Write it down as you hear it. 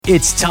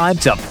It's time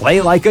to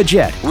play like a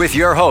Jet with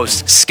your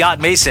host,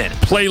 Scott Mason.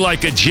 Play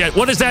like a Jet.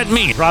 What does that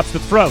mean? Drops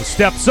the throw,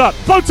 steps up,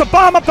 floats a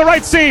bomb up the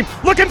right seam,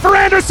 looking for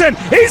Anderson.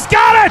 He's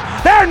got it!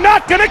 They're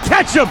not going to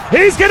catch him.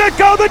 He's going to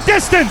go the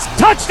distance.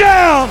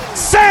 Touchdown!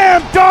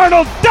 Sam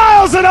Darnold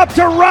dials it up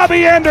to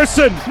Robbie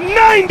Anderson.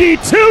 92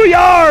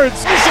 yards!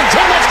 Anderson,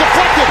 10 yards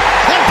deflected,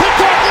 and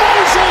picked up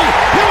Mosley.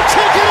 He'll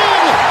take it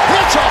in.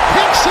 It's a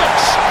pick six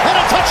and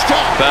a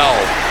touchdown. Bell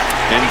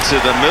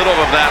into the middle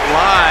of that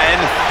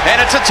line,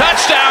 and it's a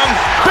touchdown.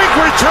 Big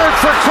return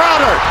for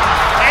Crowder.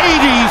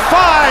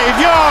 85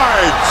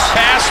 yards.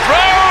 Pass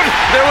thrown.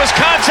 There was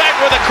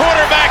contact with the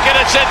quarterback, and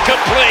it's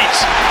incomplete.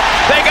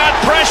 They got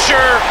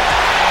pressure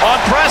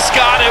on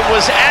Prescott. It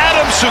was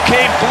Adams who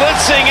came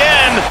blitzing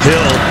in.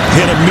 Hill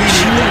hit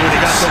immediately when he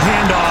got the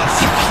handoff.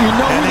 You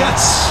know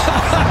that's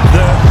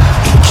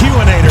the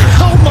Q-inator.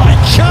 Oh my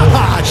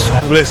gosh.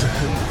 Listen,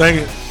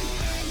 thank you.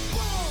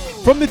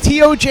 From the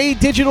TOJ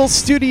Digital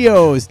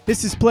Studios,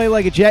 this is Play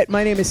Like a Jet.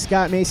 My name is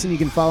Scott Mason. You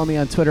can follow me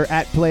on Twitter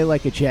at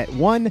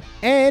PlayLikeAJet1.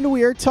 And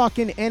we are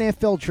talking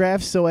NFL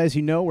drafts. So as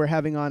you know, we're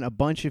having on a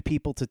bunch of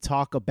people to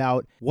talk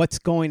about what's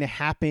going to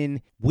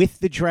happen with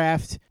the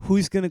draft,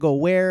 who's going to go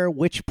where,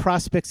 which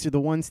prospects are the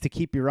ones to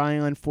keep your eye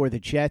on for the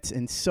Jets.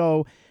 And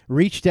so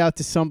reached out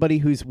to somebody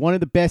who's one of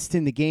the best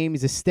in the game.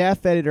 He's a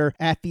staff editor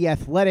at The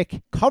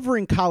Athletic,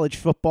 covering college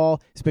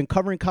football. He's been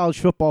covering college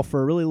football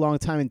for a really long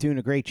time and doing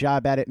a great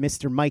job at it,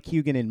 Mr. Mike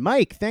Huguenin.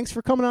 Mike, thanks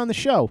for coming on the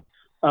show.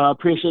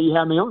 Appreciate you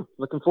having me on.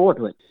 Looking forward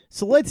to it.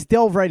 So let's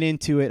delve right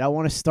into it. I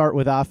want to start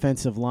with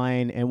offensive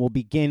line, and we'll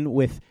begin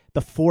with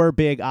the four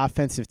big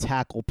offensive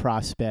tackle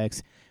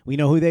prospects. We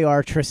know who they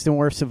are: Tristan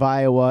Wirfs of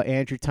Iowa,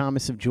 Andrew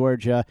Thomas of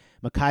Georgia,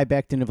 Mekhi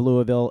Becton of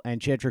Louisville,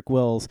 and Jedrick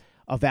Wills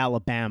of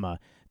Alabama.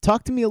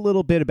 Talk to me a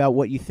little bit about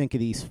what you think of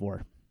these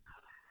four.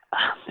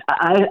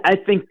 I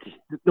think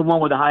the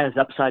one with the highest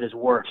upside is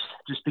Wirfs,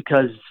 just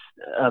because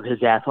of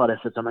his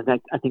athleticism.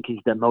 I think he's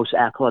the most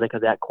athletic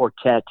of that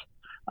quartet.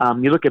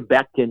 You look at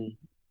Becton,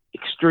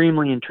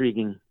 extremely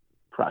intriguing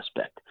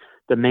prospect.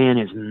 The man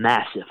is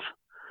massive.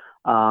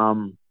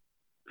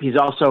 He's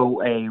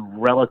also a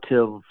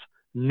relative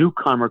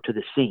newcomer to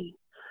the scene.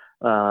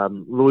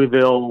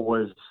 Louisville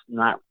was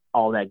not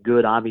all that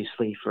good,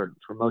 obviously, for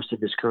most of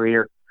his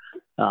career.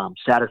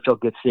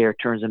 Satterfield gets there,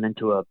 turns him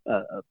into a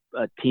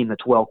team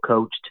that's well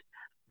coached.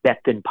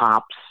 Becton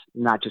pops,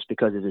 not just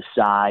because of his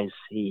size.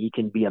 He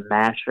can be a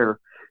masher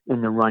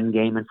in the run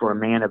game, and for a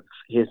man of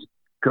his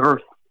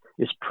girth,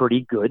 is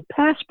pretty good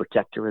pass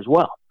protector as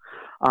well.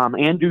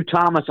 Andrew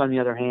Thomas, on the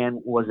other hand,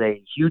 was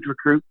a huge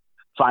recruit,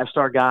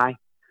 5-star guy,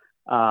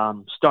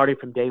 started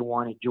from day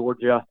one at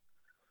Georgia.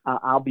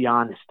 I'll be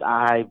honest,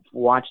 I've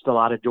watched a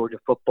lot of Georgia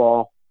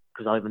football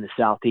because I live in the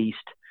Southeast.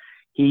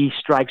 He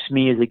strikes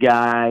me as a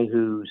guy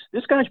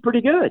this guy's pretty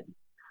good.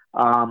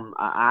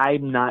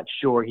 I'm not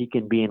sure he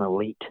can be an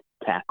elite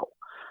tackle.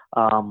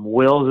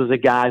 Wills is a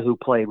guy who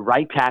played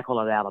right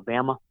tackle at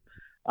Alabama.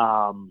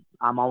 I'm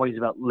always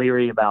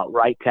leery about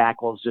right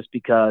tackles just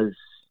because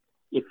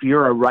if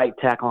you're a right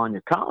tackle on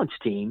your college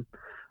team,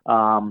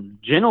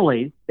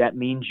 generally that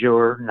means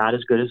you're not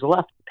as good as a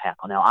left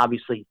tackle. Now,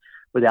 obviously,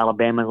 with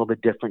Alabama, a little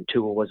bit different.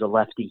 Tua was a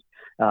lefty.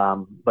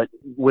 But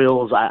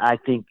Wills, I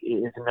think,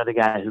 is another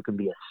guy who can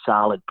be a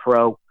solid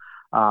pro.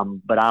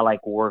 But I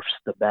like Wirfs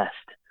the best,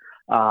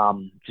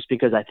 just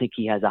because I think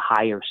he has a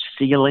higher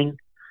ceiling.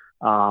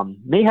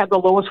 May have the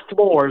lowest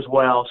floor as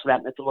well, so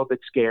that's a little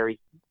bit scary.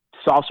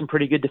 Saw some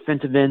pretty good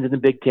defensive ends in the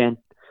Big Ten.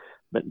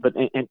 But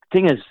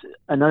thing is,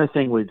 another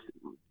thing with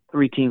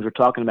three teams we're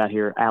talking about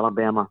here,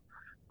 Alabama,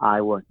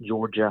 Iowa,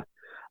 Georgia,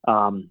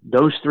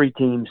 those three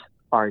teams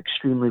are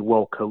extremely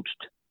well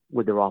coached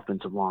with their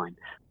offensive line.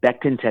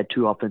 Becton's had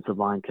 2 offensive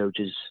line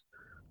coaches.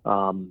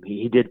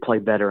 He did play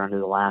better under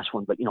the last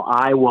one, but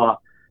Iowa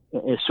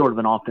is sort of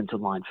an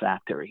offensive line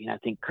factory. And I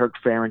think Kirk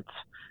Ferentz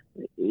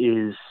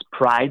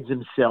prides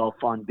himself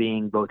on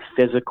being both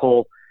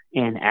physical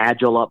and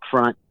agile up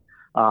front,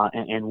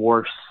 and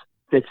Wirfs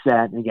fits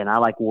that. And again, I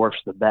like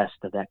Wirfs the best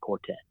of that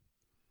quartet.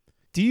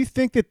 Do you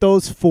think that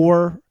those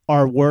four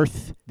are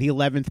worth the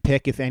 11th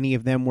pick if any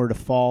of them were to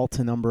fall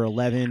to number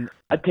 11?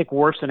 I'd pick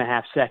Wirfs in a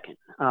half second.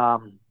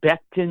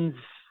 Becton's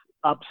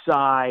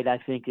upside, I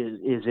think,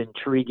 is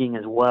intriguing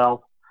as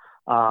well.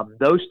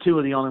 Those two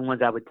are the only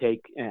ones I would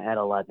take at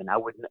 11. I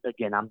wouldn't.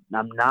 Again, I'm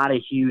not a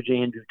huge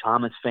Andrew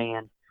Thomas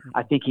fan.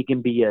 I think he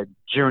can be a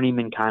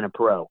journeyman kind of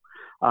pro.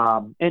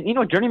 And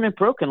journeyman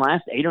pro can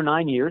last 8 or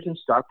 9 years and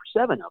start for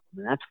 7 of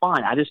them, and that's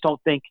fine. I just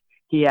don't think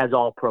he has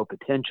all pro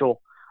potential.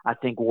 I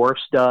think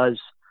Wirfs does.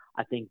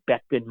 I think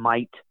Becton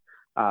might.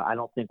 I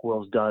don't think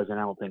Wills does, and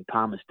I don't think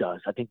Thomas does.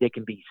 I think they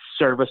can be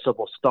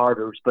serviceable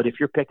starters, but if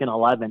you're picking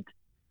 11th,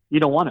 you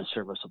don't want a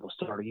serviceable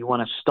starter. You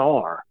want a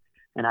star,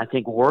 and I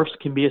think Wirfs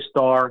can be a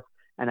star,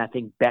 and I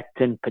think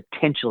Becton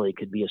potentially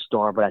could be a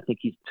star, but I think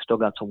he's still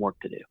got some work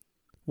to do.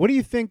 What do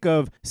you think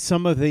of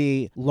some of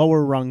the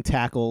lower rung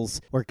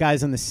tackles or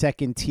guys on the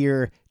second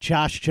tier,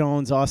 Josh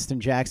Jones, Austin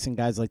Jackson,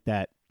 guys like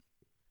that?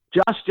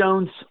 Josh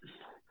Jones,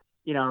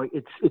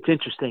 it's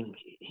interesting.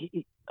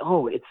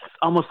 It's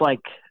almost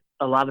like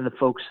a lot of the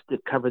folks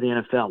that cover the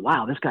NFL,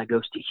 wow, this guy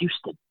goes to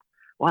Houston.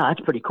 Wow,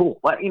 that's pretty cool.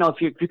 Well, if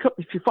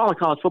you follow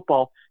college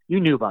football, you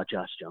knew about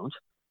Josh Jones.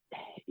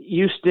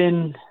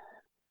 Houston,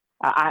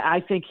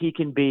 I think he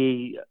can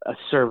be a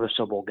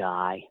serviceable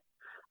guy.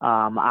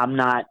 I'm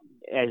not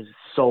as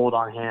sold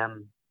on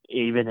him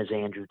even as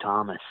Andrew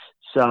Thomas.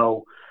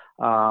 So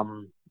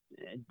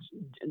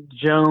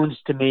Jones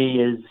to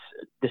me is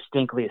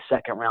distinctly a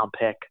second-round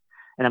pick.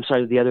 And I'm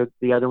sorry, the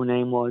other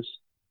name was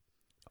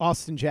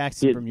Austin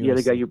Jackson from USC. The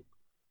other guy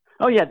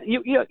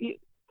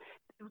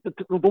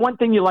the one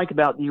thing you like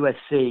about the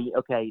USC,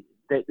 okay,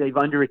 they've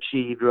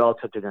underachieved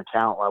relative to their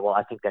talent level.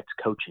 I think that's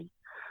coaching.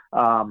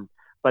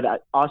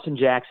 But Austin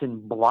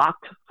Jackson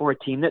blocked for a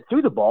team that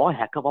threw the ball a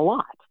heck of a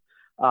lot.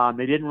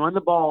 They didn't run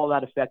the ball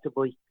that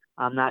effectively.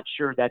 I'm not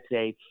sure that's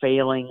a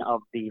failing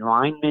of the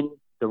linemen,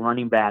 the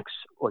running backs,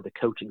 or the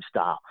coaching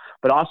style.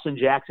 But Austin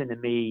Jackson, to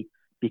me,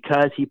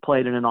 because he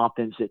played in an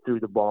offense that threw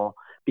the ball,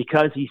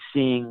 because he's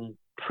seeing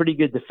pretty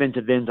good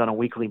defensive ends on a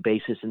weekly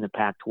basis in the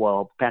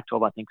Pac-12.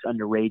 Pac-12, I think, is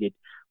underrated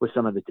with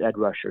some of its edge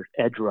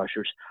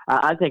rushers.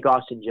 I think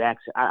Austin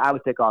Jackson. I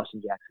would take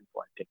Austin Jackson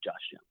before I pick Josh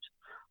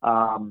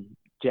Jones.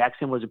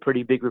 Jackson was a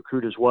pretty big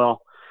recruit as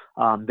well.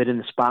 Been in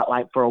the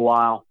spotlight for a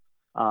while.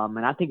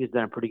 And I think he's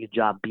done a pretty good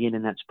job being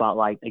in that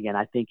spotlight. Again,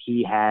 I think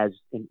he has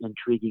an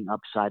intriguing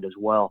upside as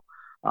well.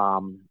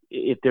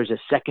 If there's a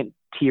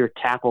second-tier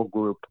tackle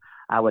group,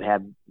 I would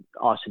have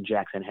Austin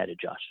Jackson ahead of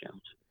Josh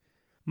Jones.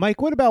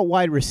 Mike, what about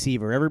wide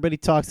receiver? Everybody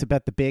talks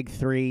about the big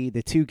three,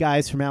 the two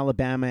guys from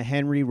Alabama,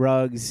 Henry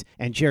Ruggs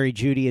and Jerry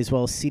Jeudy, as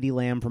well as CeeDee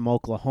Lamb from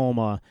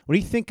Oklahoma. What do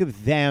you think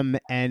of them,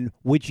 and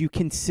would you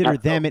consider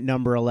them at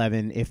number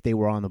 11 if they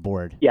were on the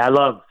board? Yeah, I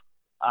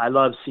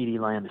love CeeDee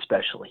Lamb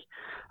especially.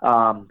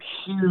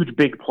 Huge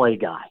big play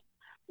guy.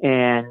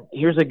 And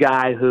here's a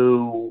guy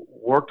who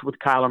worked with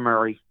Kyler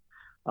Murray,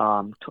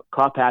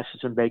 caught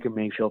passes from Baker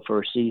Mayfield for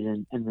a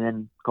season, and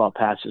then caught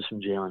passes from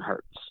Jalen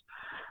Hurts.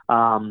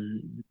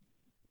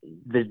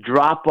 The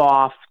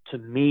drop-off to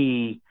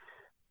me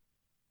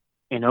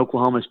in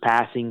Oklahoma's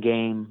passing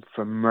game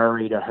from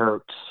Murray to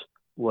Hurts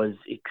was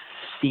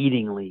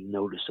exceedingly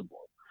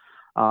noticeable.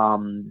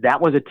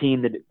 That was a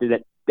team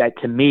that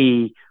to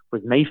me,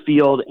 with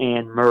Mayfield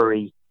and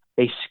Murray,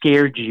 they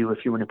scared you if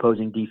you were an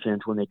opposing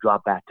defense when they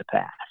dropped back to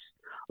pass.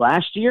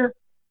 Last year,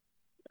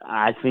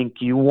 I think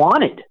you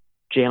wanted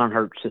Jalen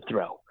Hurts to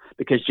throw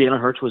because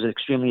Jalen Hurts was an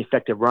extremely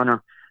effective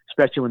runner,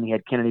 especially when he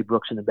had Kennedy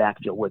Brooks in the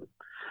backfield with him.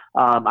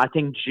 I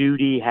think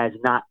Jeudy has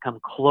not come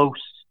close.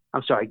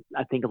 I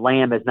think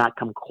Lamb has not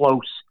come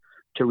close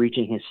to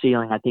reaching his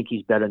ceiling. I think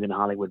he's better than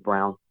Hollywood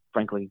Brown,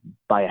 frankly,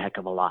 by a heck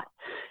of a lot.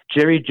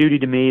 Jerry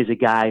Jeudy, to me, is a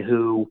guy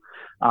who,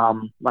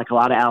 like a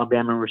lot of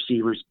Alabama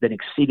receivers, been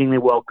exceedingly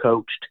well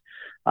coached.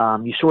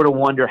 You sort of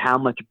wonder how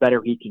much better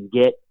he can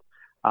get.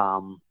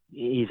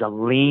 He's a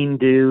lean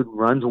dude,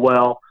 runs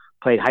well,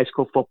 played high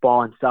school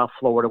football in South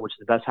Florida, which is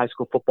the best high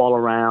school football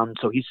around.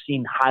 So he's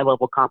seen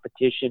high-level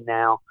competition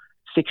now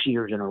 6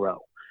 years in a row.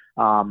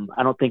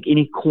 I don't think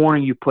any corner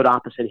you put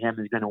opposite him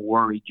is going to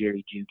worry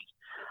Jerry Jeudy.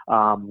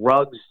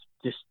 Ruggs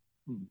just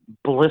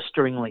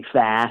blisteringly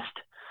fast.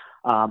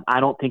 I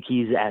don't think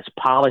he's as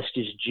polished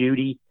as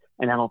Jeudy,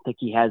 and I don't think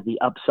he has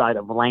the upside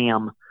of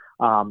Lamb.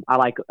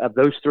 Of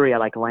those three, I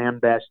like Lamb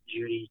best,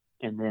 Jeudy,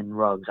 and then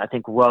Ruggs. I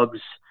think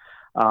Ruggs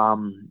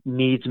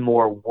needs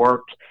more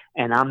work,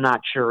 and I'm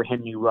not sure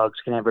Henry Ruggs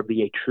can ever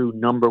be a true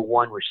number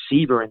one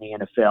receiver in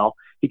the NFL.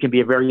 He can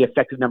be a very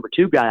effective number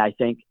two guy, I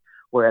think,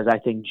 whereas I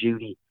think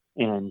Jeudy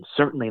and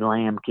certainly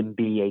Lamb can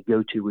be a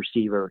go-to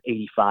receiver,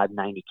 85,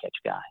 90 catch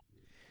guy.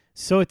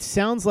 So it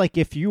sounds like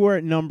if you were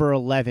at number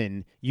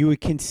 11, you would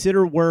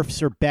consider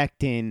Wirfs or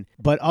Becton,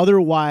 but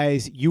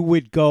otherwise you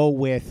would go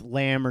with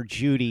Lamb or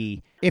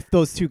Jeudy if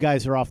those two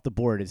guys are off the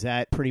board. Is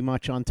that pretty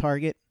much on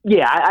target?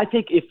 Yeah, I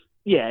think if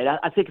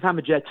I'm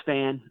a Jets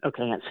fan,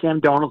 okay,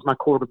 Sam Darnold's my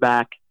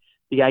quarterback.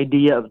 The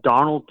idea of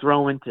Darnold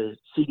throwing to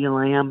CeeDee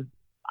Lamb,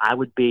 I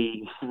would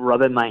be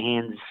rubbing my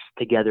hands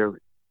together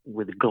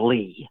with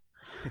glee.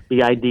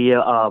 The idea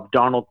of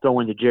Darnold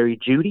throwing to Jerry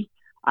Jeudy,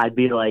 I'd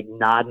be like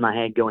nodding my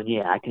head going,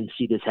 yeah, I can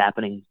see this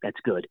happening. That's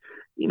good.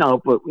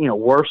 But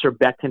Wirfs or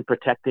Becton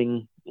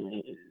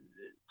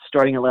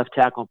starting at left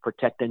tackle and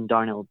protecting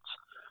Darnold's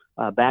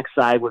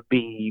backside would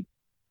be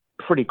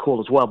pretty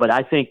cool as well. But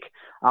I think,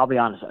 I'll be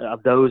honest,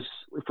 of those,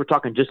 if we're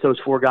talking just those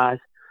four guys,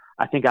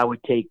 I think I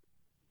would take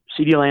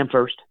CeeDee Lamb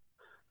first,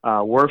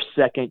 Wirfs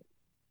second,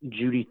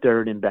 Jeudy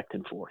third, and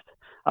Becton fourth.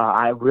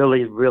 I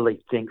really,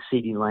 really think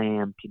CeeDee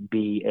Lamb can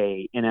be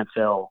a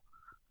NFL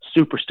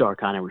superstar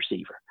kind of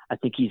receiver. I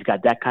think he's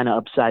got that kind of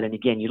upside. And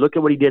again, you look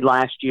at what he did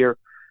last year.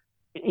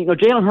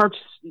 Jalen Hurts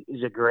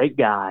is a great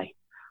guy.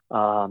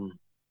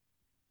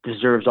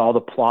 Deserves all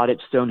the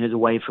plaudits thrown his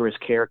way for his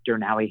character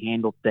and how he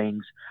handled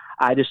things.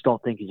 I just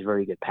don't think he's a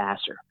very good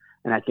passer.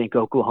 And I think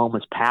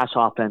Oklahoma's pass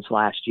offense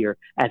last year,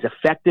 as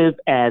effective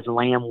as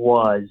Lamb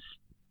was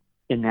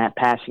in that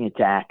passing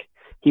attack,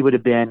 he would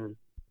have been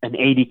an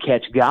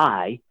 80-catch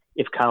guy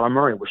if Kyler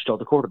Murray were still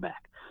the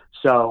quarterback.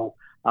 So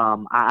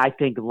I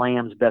think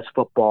Lamb's best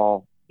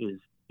football is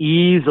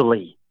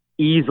easily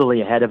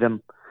easily ahead of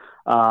him.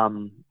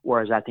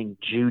 Whereas I think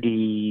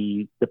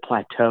Judy, the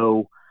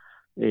plateau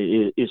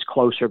is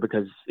closer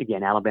because,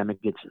 again, Alabama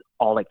gets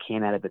all it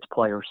can out of its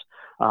players.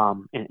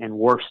 And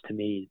Wirfs, to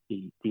me,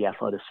 the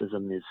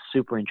athleticism is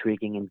super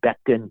intriguing. And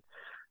Becton,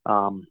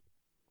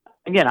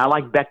 again, I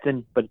like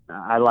Becton, but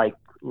I like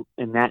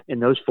in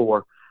those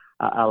four,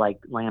 I like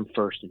Lamb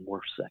first and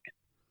Wirfs second.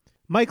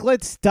 Mike,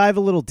 let's dive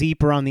a little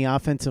deeper on the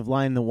offensive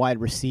line and the wide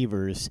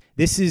receivers.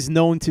 This is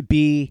known to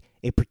be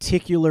a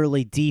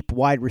particularly deep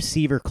wide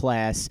receiver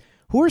class.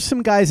 Who are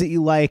some guys that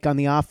you like on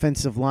the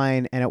offensive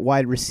line and at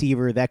wide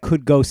receiver that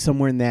could go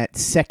somewhere in that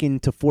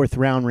 2nd to 4th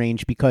round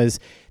range? Because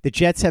the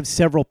Jets have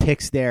several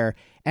picks there,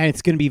 and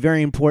it's going to be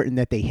very important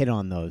that they hit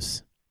on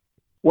those.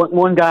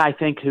 One guy I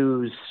think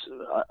who's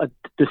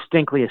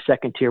distinctly a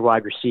second-tier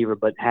wide receiver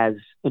but has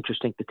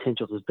interesting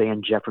potential is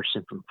Van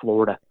Jefferson from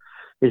Florida.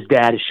 His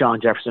dad is Sean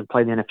Jefferson,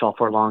 played in the NFL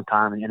for a long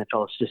time, an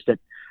NFL assistant.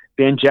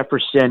 Van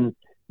Jefferson,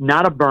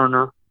 not a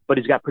burner, but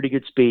he's got pretty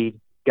good speed,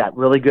 got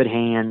really good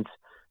hands,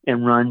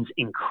 and runs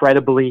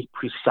incredibly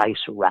precise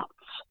routes.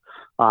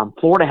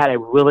 Florida had a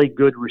really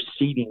good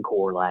receiving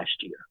core last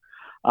year,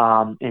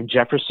 and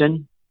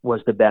Jefferson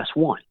was the best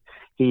one.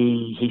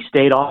 He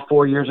stayed off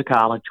 4 years of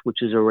college,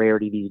 which is a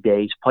rarity these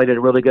days. Played at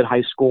a really good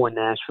high school in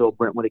Nashville,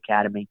 Brentwood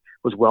Academy,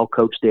 was well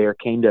coached there,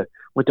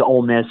 went to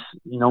Ole Miss,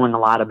 knowing a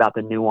lot about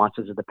the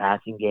nuances of the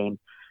passing game.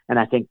 And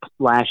I think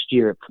last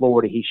year at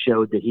Florida, he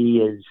showed that he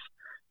is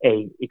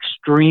a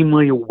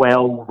extremely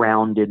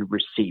well-rounded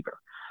receiver.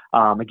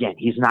 Again,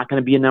 he's not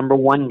going to be a number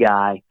one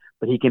guy,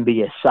 but he can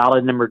be a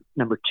solid number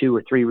 2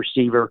 or 3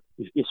 receiver,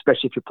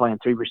 especially if you're playing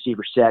 3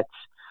 receiver sets.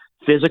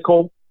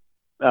 Physical,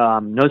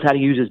 knows how to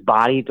use his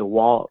body to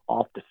wall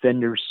off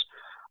defenders.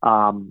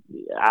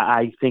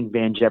 I think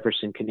Van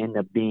Jefferson can end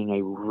up being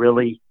a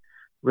really,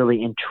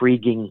 really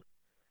intriguing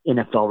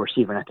NFL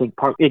receiver. And I think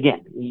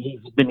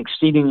he's been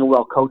exceedingly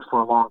well coached for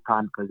a long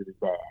time because of his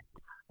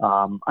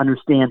dad.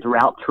 Understands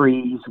route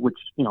trees, which,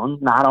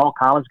 not all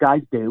college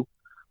guys do.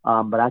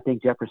 But I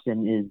think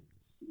Jefferson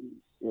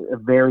is a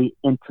very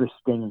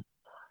interesting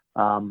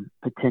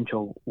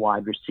potential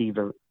wide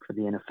receiver for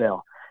the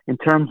NFL. In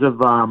terms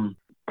of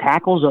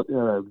tackles,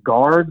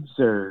 guards,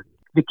 or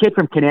the kid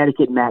from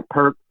Connecticut, Matt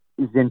Peart,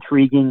 is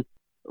intriguing.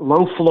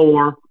 Low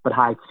floor, but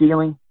high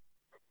ceiling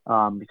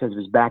because of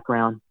his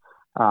background.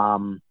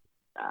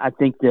 I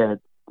think that,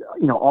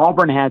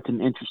 Auburn had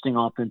some interesting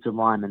offensive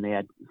linemen. They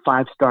had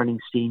 5 starting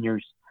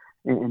seniors,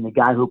 and the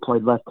guy who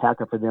played left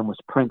tackle for them was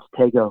Prince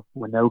Tega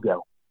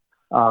Winogo,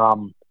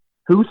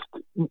 who's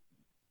an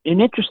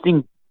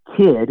interesting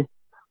kid.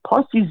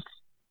 Plus, he's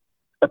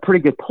a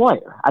pretty good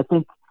player. I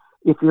think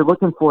if you're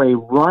looking for a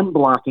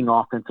run-blocking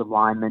offensive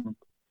lineman,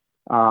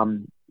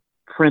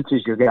 Prince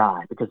is your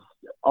guy because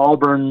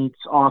Auburn's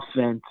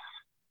offense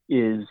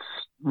is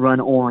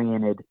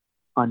run-oriented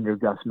under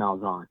Gus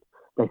Malzahn.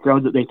 They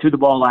threw the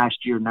ball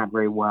last year not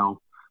very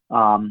well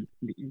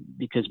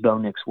because Bo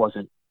Nix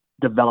wasn't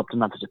developed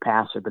enough as a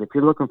passer. But if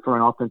you're looking for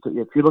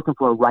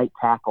a right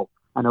tackle,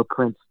 I know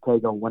Prince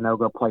Tega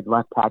Winogo played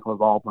left tackle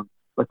of Auburn,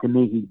 but to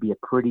me he'd be a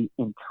pretty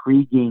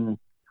intriguing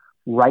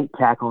right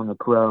tackle in the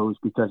pros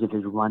because of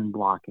his run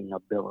blocking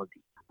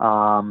ability.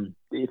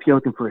 If you're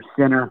looking for a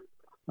center,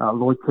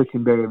 Lloyd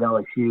Cushenberry of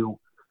LSU,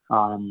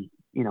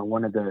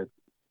 one of the,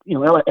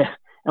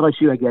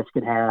 LSU I guess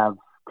could have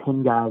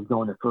 10 guys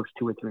going the first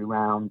 2 or 3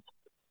 rounds.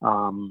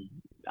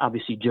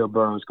 Obviously Joe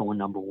Burrow's going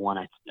number 1.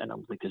 I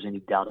don't think there's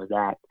any doubt of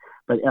that.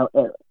 But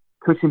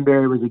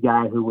Cushenberry was a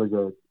guy who was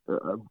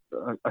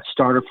a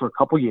starter for a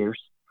couple years.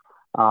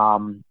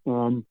 And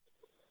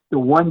the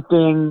one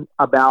thing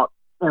about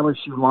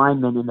LSU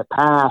linemen in the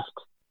past,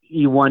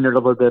 you wondered a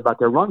little bit about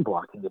their run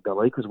blocking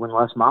ability because when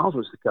Les Miles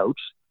was the coach,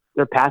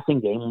 their passing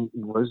game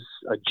was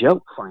a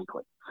joke,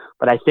 frankly.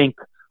 But I think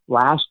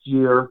last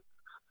year,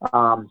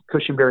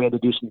 Cushenberry had to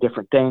do some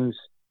different things,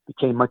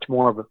 became much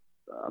more of a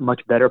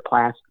much better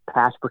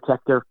pass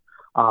protector,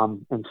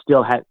 and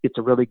still gets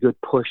a really good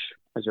push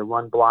as a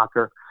run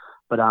blocker.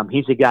 But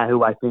he's a guy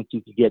who I think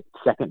you could get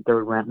 2nd,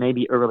 3rd round,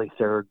 maybe early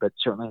 3rd, but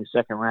certainly in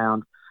the 2nd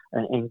round,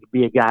 and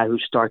be a guy who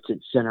starts at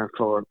center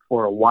for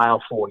a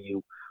while for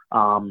you.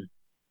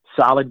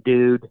 Solid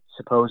dude,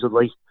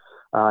 supposedly.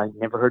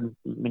 Never heard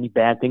many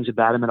bad things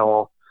about him at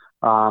all.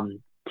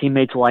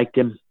 Teammates liked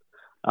him.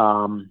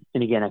 And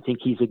again, I think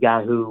he's a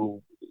guy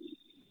who,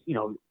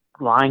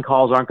 line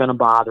calls aren't going to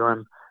bother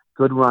him,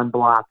 good run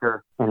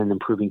blocker, and an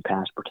improving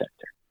pass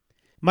protector.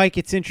 Mike,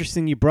 it's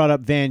interesting you brought up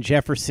Van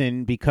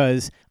Jefferson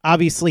because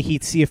obviously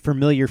he'd see a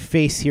familiar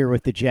face here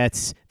with the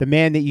Jets. The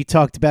man that you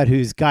talked about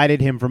who's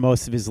guided him for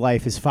most of his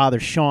life, his father,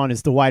 Sean,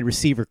 is the wide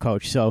receiver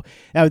coach. So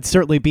that would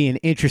certainly be an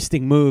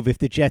interesting move if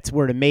the Jets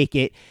were to make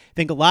it. I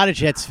think a lot of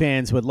Jets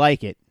fans would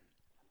like it.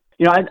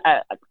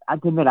 I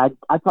admit,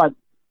 I thought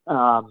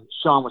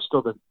Sean was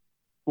still the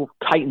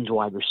Titans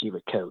wide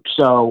receiver coach.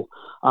 So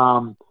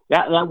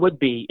that would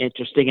be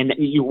interesting. And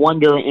you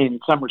wonder in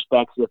some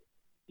respects if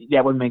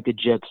that would make the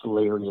Jets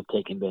leery of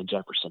taking Van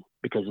Jefferson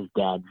because his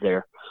dad's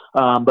there.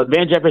 But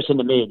Van Jefferson,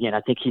 to me, again, I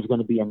think he's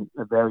going to be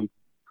a very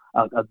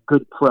a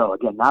good pro.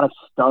 Again, not a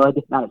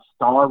stud, not a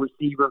star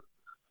receiver,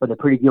 but a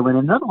pretty good one.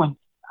 And another one,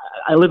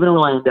 I live in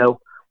Orlando,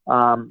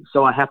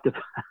 so I have to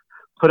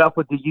put up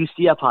with the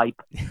UCF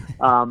hype.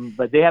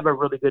 But they have a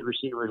really good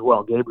receiver as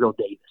well, Gabriel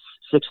Davis,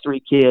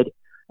 6'3" kid.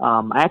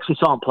 I actually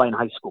saw him play in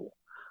high school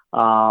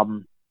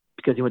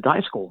because he went to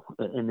high school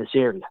in this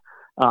area.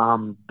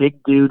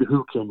 Big dude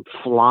who can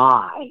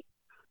fly.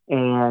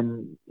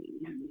 And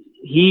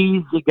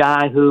he's a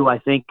guy who I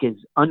think is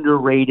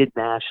underrated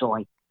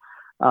nationally.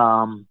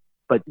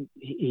 But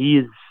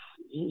he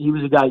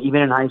was a guy,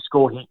 even in high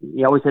school,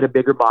 he always had a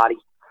bigger body.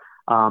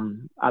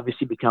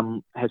 Obviously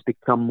has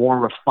become more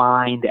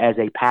refined as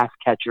a pass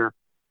catcher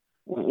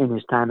in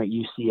his time at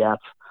UCF,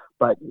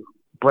 but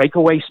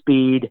breakaway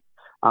speed,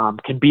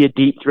 can be a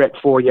deep threat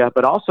for you,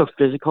 but also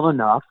physical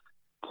enough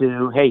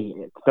to, hey,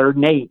 3rd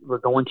and 8, we're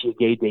going to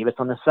Gabe Davis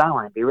on the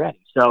sideline, be ready.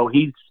 So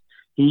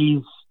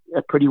he's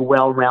a pretty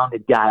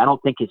well-rounded guy. I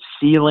don't think his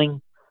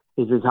ceiling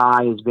is as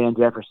high as Van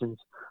Jefferson's,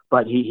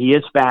 but he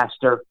is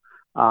faster.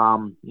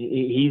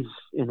 He's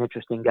an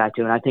interesting guy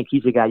too, and I think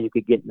he's a guy you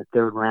could get in the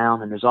 3rd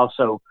round. And there's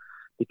also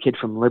the kid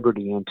from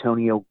Liberty,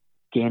 Antonio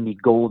Gandy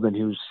Golden,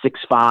 who's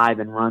 6'5"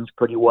 and runs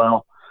pretty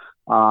well.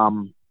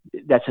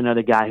 That's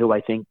another guy who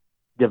I think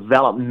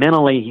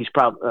developmentally he's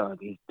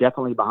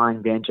definitely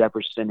behind Van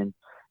Jefferson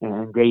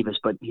and Davis,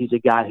 but he's a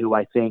guy who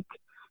I think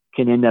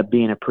can end up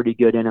being a pretty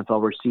good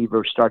NFL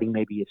receiver, starting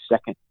maybe his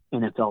 2nd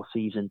NFL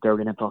season,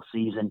 3rd NFL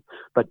season.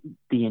 But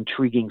the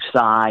intriguing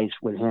size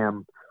with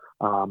him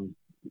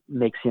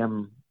makes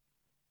him,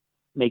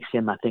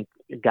 I think,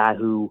 a guy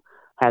who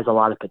has a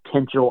lot of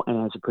potential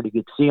and has a pretty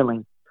good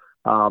ceiling.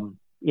 Again,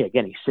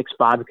 he's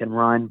 6'5", he can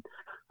run.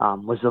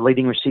 Was the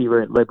leading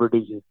receiver at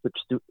Liberty, which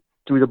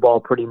threw the ball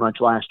pretty much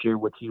last year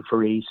with Hugh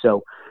Freeze.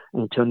 So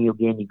Antonio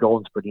Gandy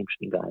Golden's a pretty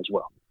interesting guy as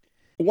well.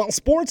 While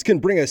sports can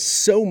bring us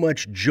so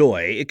much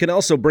joy, it can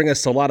also bring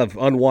us a lot of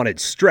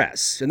unwanted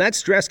stress, and that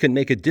stress can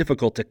make it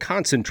difficult to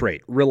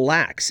concentrate,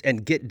 relax,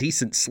 and get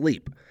decent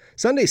sleep.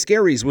 Sunday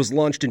Scaries was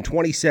launched in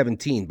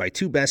 2017 by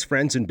 2 best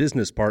friends and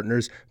business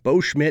partners,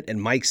 Bo Schmidt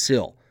and Mike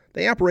Sill.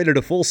 They operated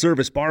a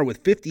full-service bar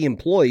with 50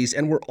 employees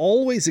and were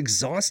always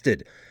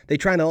exhausted. They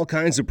tried all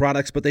kinds of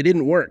products, but they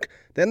didn't work.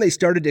 Then they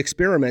started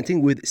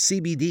experimenting with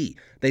CBD.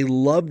 They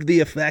loved the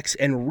effects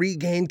and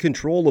regained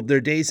control of their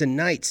days and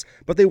nights,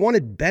 but they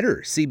wanted better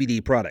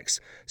CBD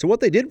products. So what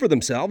they did for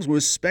themselves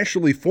was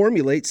specially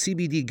formulate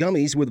CBD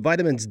gummies with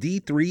vitamins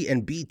D3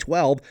 and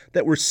B12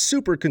 that were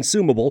super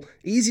consumable,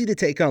 easy to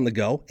take on the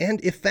go, and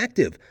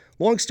effective.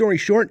 Long story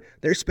short,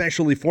 their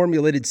specially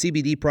formulated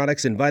CBD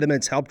products and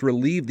vitamins helped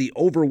relieve the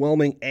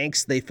overwhelming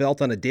angst they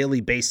felt on a daily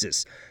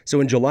basis.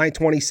 So in July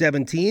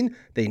 2017,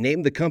 they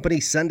named the company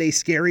Sunday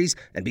Scaries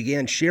and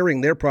began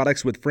sharing their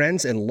products with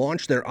friends and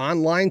launched their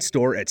online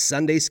store at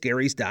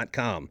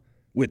sundayscaries.com.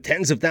 With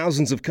tens of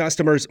thousands of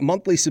customers,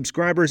 monthly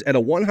subscribers, and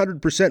a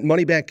 100%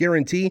 money-back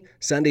guarantee,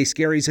 Sunday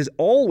Scaries has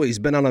always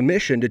been on a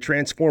mission to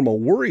transform a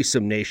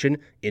worrisome nation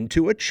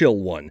into a chill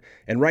one.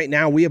 And right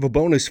now, we have a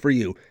bonus for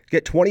you.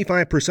 Get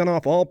 25%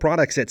 off all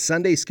products at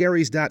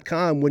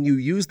sundayscaries.com when you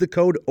use the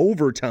code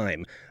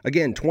OVERTIME.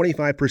 Again,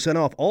 25%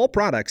 off all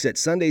products at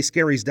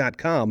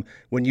sundayscaries.com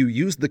when you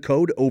use the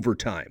code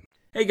OVERTIME.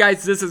 Hey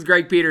guys, this is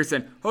Greg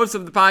Peterson, host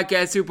of the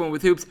podcast Hoopin'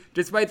 with Hoops.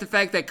 Despite the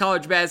fact that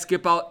college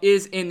basketball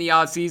is in the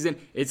off season,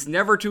 it's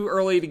never too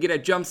early to get a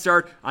jump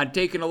start on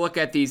taking a look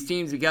at these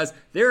teams because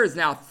there is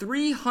now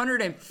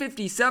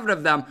 357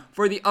 of them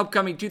for the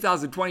upcoming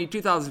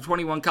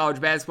 2020-2021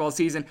 college basketball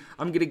season.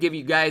 I'm going to give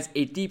you guys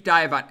a deep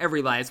dive on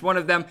every last one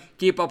of them,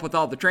 keep up with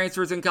all the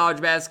transfers in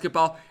college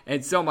basketball,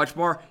 and so much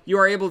more. You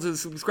are able to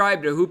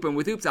subscribe to Hoopin'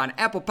 with Hoops on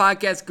Apple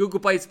Podcasts, Google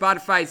Play,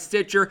 Spotify,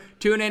 Stitcher,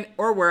 TuneIn,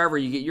 or wherever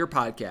you get your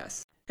podcasts.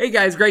 Hey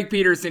guys, Greg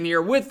Peterson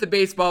here with the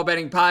Baseball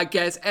Betting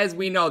Podcast. As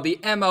we know, the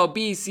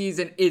MLB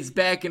season is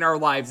back in our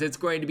lives. It's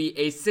going to be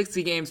a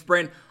 60-game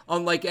sprint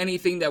unlike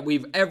anything that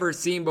we've ever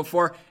seen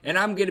before, and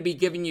I'm going to be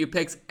giving you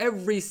picks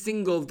every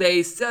single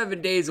day,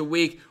 7 days a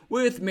week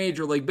with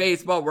Major League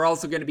Baseball. We're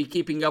also going to be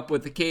keeping up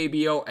with the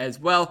KBO as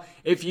well.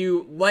 If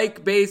you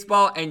like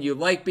baseball and you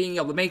like being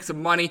able to make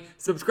some money,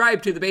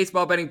 subscribe to the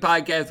Baseball Betting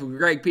Podcast with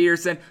Greg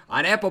Peterson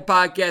on Apple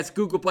Podcasts,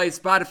 Google Play,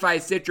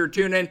 Spotify, Stitcher,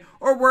 TuneIn,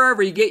 or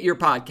wherever you get your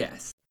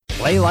podcasts.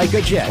 Play like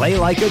a Jet. Play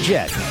like a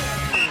Jet.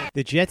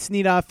 The Jets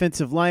need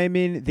offensive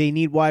linemen. They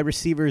need wide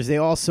receivers. They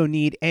also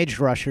need edge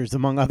rushers,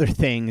 among other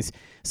things.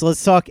 So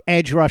let's talk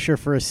edge rusher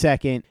for a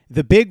second.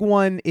 The big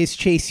one is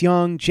Chase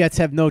Young. Jets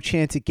have no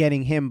chance at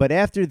getting him. But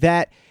after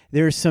that,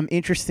 there's some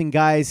interesting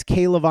guys.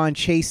 K'Lavon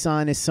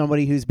Chaisson is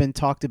somebody who's been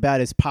talked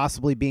about as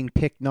possibly being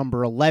picked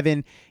number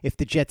 11 if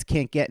the Jets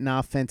can't get an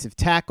offensive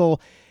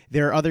tackle.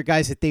 There are other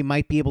guys that they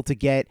might be able to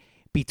get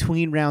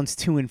between rounds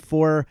 2 and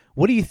 4.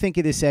 What do you think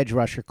of this edge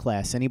rusher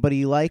class? Anybody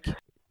you like?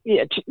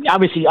 Yeah,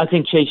 obviously, I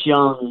think Chase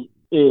Young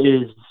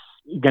is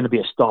going to be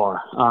a star.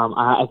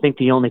 I think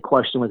the only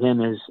question with him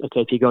is,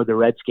 okay, if you go to the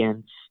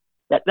Redskins,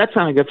 that's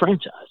not a good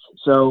franchise.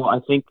 So I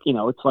think,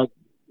 it's like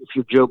if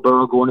you're Joe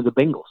Burrow going to the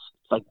Bengals.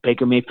 It's like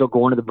Baker Mayfield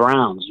going to the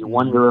Browns. You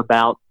wonder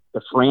about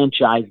the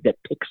franchise that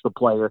picks the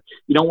player.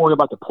 You don't worry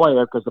about the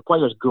player because the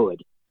player's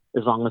good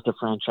as long as the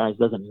franchise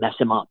doesn't mess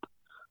him up.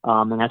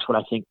 And that's what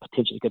I think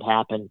potentially could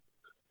happen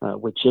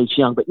with Chase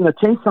Young. But,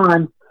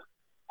 Chason,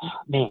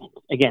 man,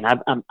 again,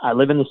 I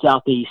live in the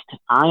Southeast.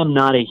 I am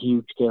not a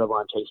huge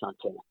K'Lavon Chason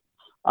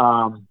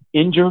fan.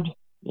 Injured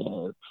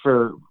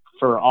for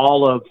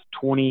all of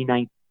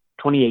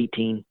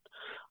 2018.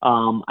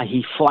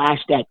 He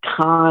flashed at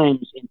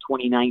times in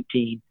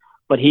 2019,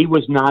 but he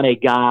was not a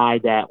guy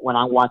that when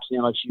I watched an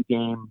LSU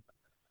game,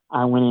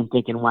 I went in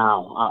thinking,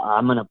 wow,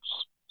 I'm going to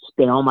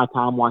spend all my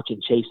time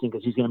watching Chasing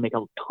because he's going to make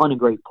a ton of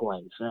great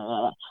plays.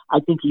 I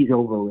think he's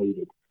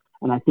overrated.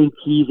 And I think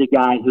he's a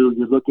guy who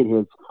you look at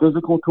his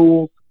physical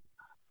tools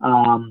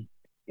and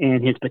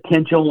his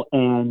potential,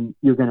 and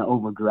you're going to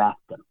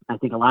overdraft him. I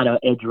think a lot of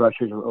edge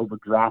rushers are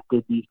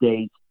overdrafted these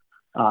days.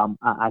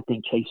 I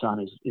think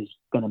Chason is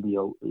going to be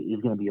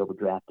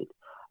overdrafted.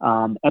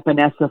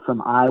 Epinesa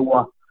from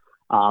Iowa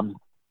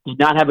did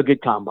not have a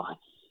good combine,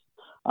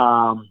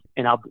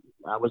 and I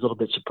was a little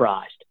bit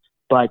surprised.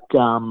 But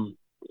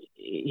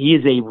he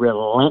is a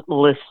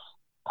relentless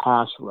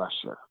pass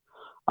rusher.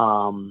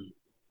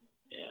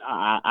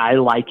 I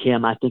like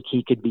him. I think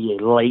he could be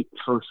a late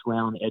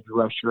first-round edge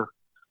rusher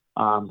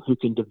who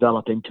can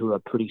develop into a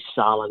pretty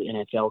solid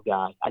NFL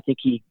guy.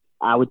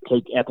 I would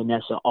take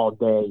Epinesa all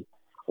day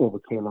over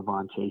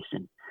K'Lavon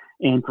Chason.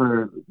 And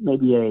for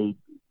maybe a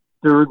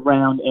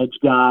third-round edge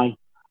guy,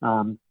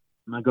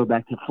 I go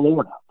back to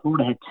Florida.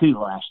 Florida had two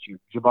last year,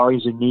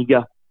 Jabari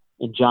Zuniga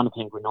and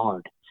Jonathan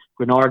Grenard.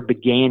 Grenard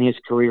began his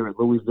career at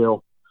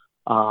Louisville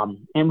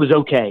and was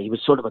okay. He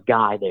was sort of a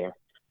guy there.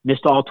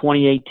 Missed all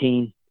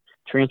 2018,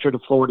 transferred to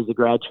Florida as a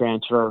grad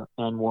transfer,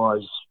 and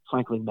was,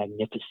 frankly,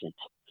 magnificent.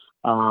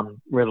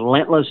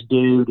 Relentless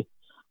dude.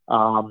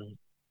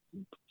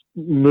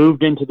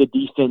 Moved into the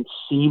defense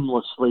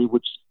seamlessly,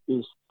 which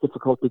is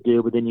difficult to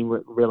do, but then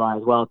you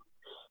realize, well,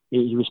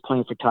 he was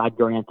playing for Todd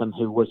Grantham,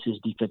 who was his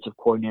defensive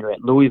coordinator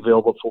at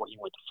Louisville before he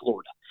went to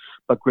Florida.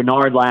 But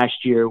Grenard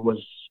last year was,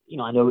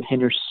 I know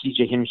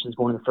C.J. Henderson's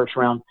going in the first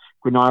round.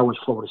 Grenard was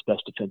Florida's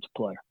best defensive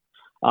player.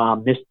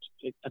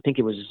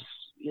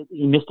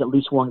 He missed at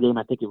least one game.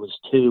 I think it was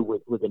two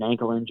with an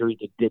ankle injury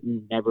that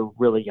never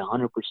really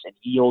 100%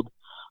 healed.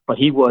 But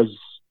he was,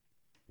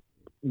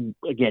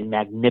 again,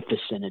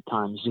 magnificent at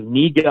times.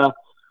 Zuniga,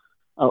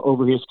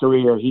 over his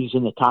career, he's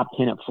in the top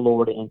 10 at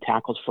Florida in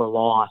tackles for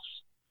loss.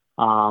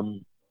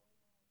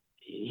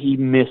 He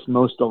missed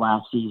most of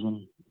last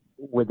season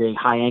with a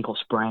high ankle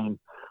sprain.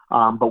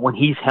 But when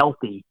he's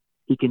healthy,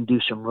 he can do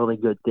some really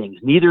good things.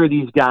 Neither of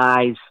these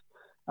guys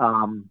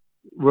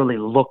really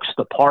looks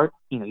the part.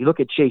 You look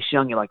at Chase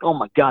Young, you're like, oh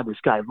my God,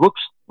 this guy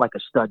looks like a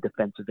stud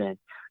defensive end.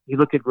 You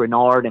look at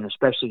Grenard and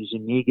especially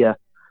Zuniga,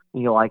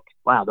 and you're like,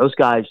 wow, those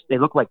guys, they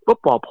look like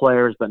football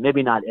players, but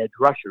maybe not edge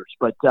rushers.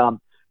 But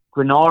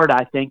Grenard,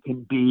 I think,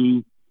 can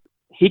be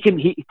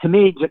to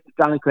me,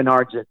 Jonathan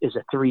Grenard is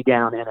a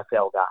three-down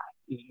NFL guy.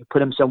 You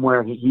put him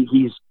somewhere,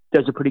 he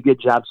does a pretty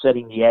good job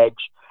setting the edge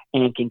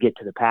and can get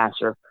to the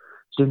passer.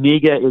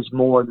 Zuniga is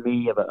more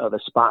me of a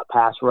spot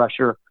pass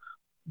rusher,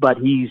 but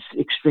he's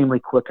extremely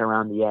quick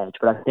around the edge.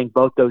 But I think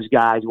both those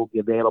guys will be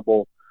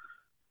available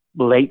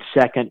late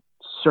second,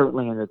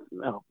 certainly in the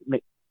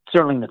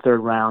third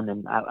round,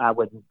 and I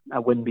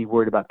wouldn't be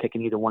worried about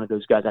picking either one of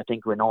those guys. I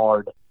think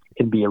Grenard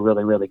can be a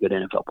really, really good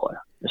NFL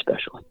player,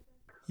 especially.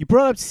 You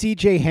brought up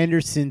C.J.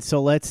 Henderson, so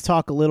let's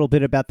talk a little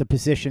bit about the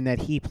position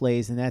that he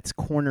plays, and that's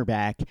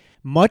cornerback.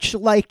 Much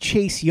like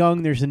Chase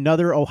Young, there's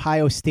another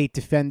Ohio State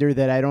defender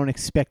that I don't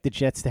expect the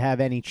Jets to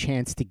have any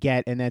chance to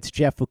get, and that's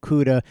Jeff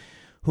Okudah,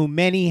 who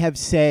many have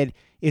said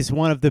is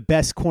one of the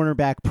best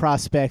cornerback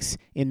prospects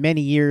in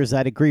many years.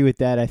 I'd agree with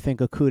that. I think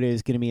Okudah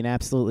is going to be an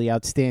absolutely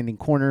outstanding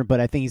corner, but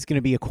I think he's going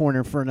to be a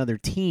corner for another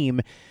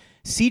team.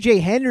 C.J.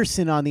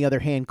 Henderson, on the other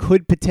hand,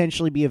 could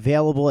potentially be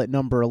available at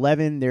number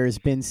 11. There's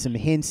been some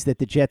hints that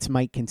the Jets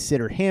might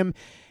consider him.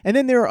 And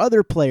then there are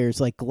other players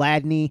like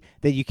Gladney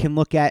that you can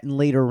look at in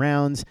later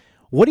rounds.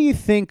 What do you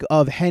think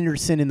of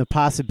Henderson and the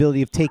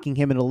possibility of taking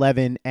him at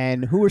 11?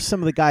 And who are some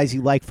of the guys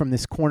you like from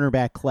this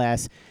cornerback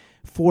class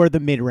for the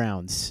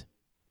mid-rounds?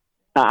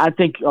 I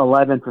think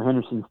 11 for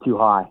Henderson's too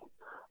high.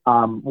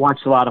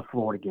 Watched a lot of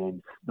Florida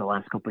games the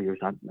last couple of years.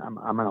 I'm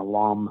an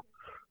alum.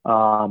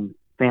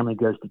 Family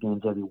goes to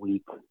games every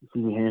week.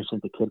 C.J.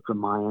 Henderson's a kid from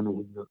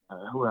Miami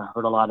who I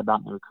heard a lot about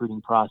in the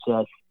recruiting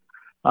process.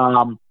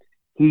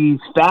 He's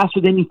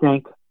faster than you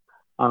think.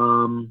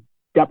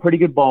 Got pretty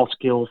good ball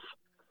skills.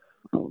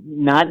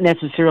 Not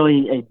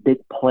necessarily a big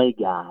play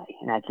guy,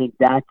 and I think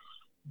that's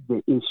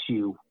the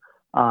issue.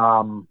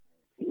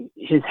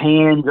 His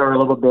hands are a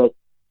little bit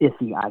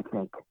iffy, I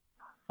think.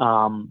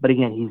 But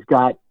again, he's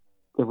got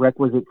the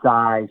requisite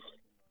size,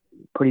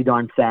 pretty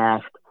darn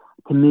fast.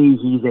 To me,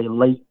 he's a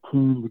late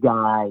teens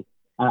guy.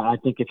 I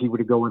think if he were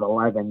to go with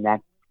 11,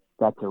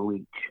 that's a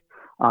reach.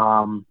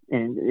 And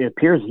it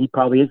appears he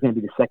probably is going to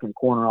be the second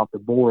corner off the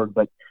board.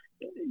 But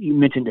you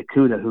mentioned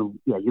Okudah,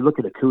 you look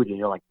at Okudah and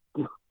you're like,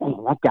 man,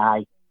 that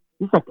guy,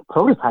 he's like the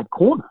prototype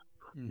corner.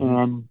 Mm-hmm.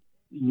 And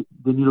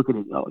then you look at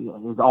it,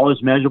 all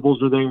his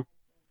measurables are there.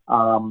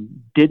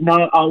 Did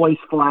not always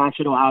flash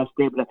at Ohio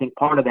State, but I think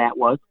part of that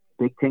was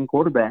Big Ten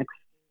quarterbacks,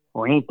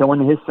 or ain't throwing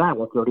to his side,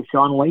 we'll throw to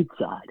Sean Wade's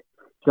side.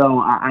 So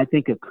I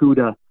think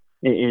Okudah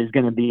is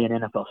going to be an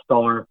NFL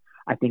star.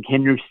 I think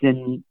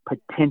Henderson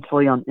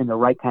potentially in the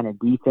right kind of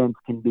defense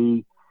can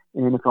be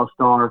an NFL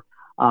star.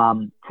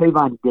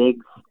 Trayvon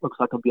Diggs looks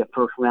like he'll be a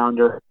first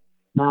rounder.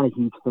 Not a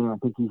huge fan. I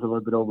think he's a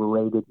little bit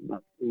overrated.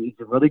 He's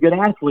a really good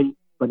athlete,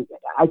 but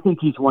I think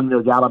he's one of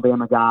those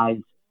Alabama guys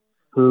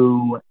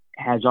who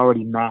has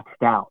already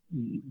maxed out.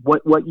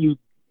 What you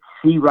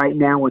see right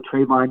now with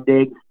Trayvon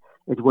Diggs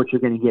is what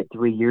you're going to get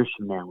 3 years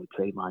from now with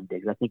Trayvon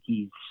Diggs. I think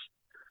he's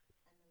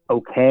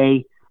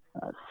okay.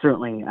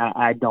 Certainly,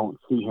 I don't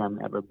see him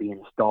ever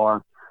being a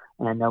star.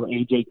 And I know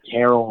A.J.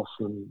 Terrell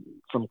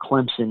from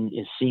Clemson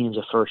is seen as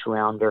a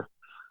first-rounder.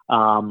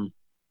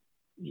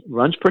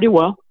 Runs pretty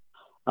well.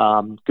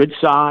 Good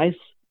size.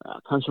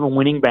 Comes from a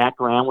winning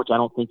background, which I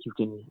don't think you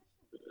can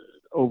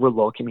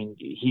overlook. I mean,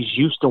 he's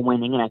used to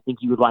winning, and I think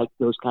you would like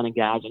those kind of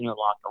guys in your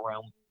locker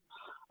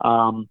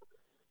room.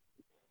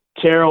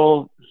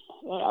 Terrell,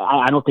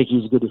 I don't think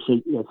he's as good as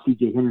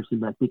C.J. Henderson,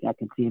 but I think I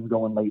can see him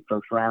going late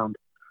first round,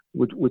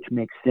 which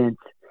makes sense.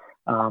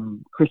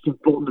 Christian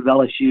Fulton of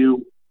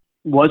LSU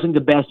wasn't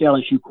the best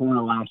LSU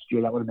corner last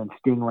year. That would have been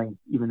Stingley,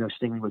 even though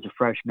Stingley was a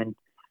freshman.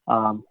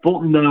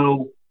 Fulton,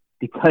 though,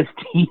 because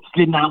teams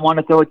did not want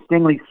to throw at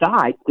Stingley's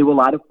side, threw a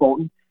lot of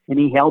Fulton, and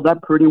he held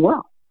up pretty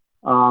well.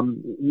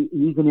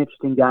 He's an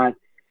interesting guy.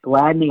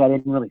 Gladney, I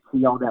didn't really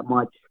see all that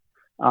much.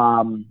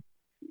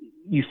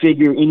 You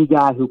figure any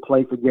guy who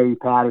played for Gary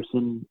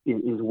Patterson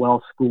is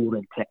well-schooled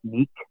in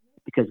technique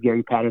because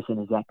Gary Patterson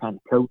is that kind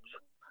of coach.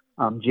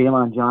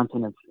 Jalen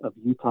Johnson of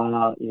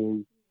Utah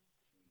is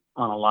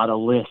on a lot of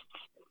lists.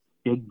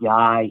 Big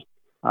guy.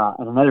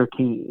 And another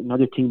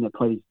team that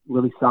plays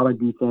really solid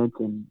defense,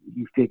 and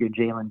you figure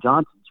Jalen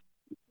Johnson's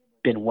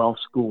been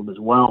well-schooled as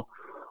well.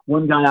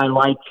 One guy I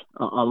like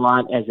a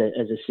lot as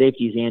a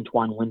safety is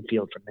Antoine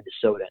Winfield from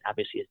Minnesota.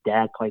 Obviously, his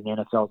dad played in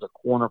the NFL as a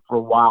corner for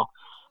a while.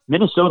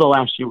 Minnesota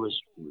last year was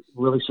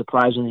really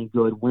surprisingly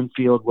good.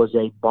 Winfield was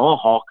a ball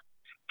hawk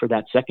for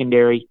that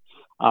secondary.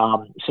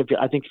 So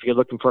I think if you're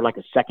looking for like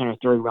a second or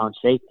third round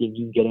safety and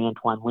you can get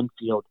Antoine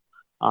Winfield,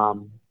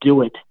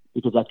 do it,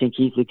 because I think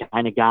he's the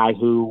kind of guy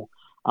who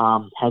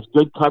has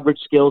good coverage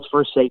skills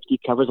for a safety,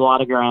 covers a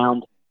lot of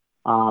ground,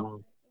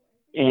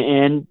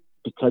 and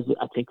because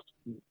I think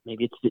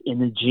maybe it's in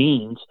the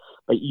genes,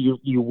 but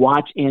you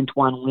watch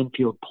Antoine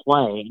Winfield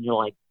play and you're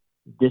like,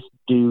 this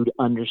dude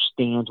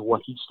understands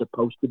what he's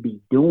supposed to be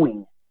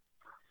doing.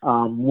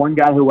 One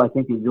guy who I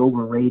think is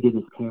overrated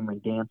is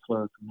Cameron Dantzler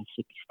from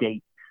Mississippi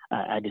State.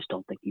 I just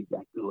don't think he's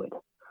that good.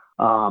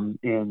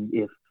 And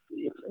if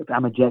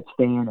I'm a Jets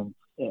fan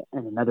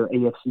and another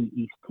AFC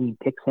East team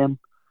picks him,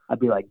 I'd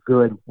be like,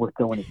 good, we're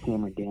throwing a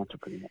Cameron Dantzler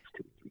for the next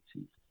 2 or 3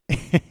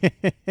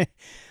 seasons.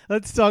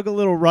 Let's talk a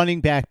little running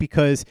back,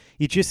 because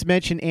you just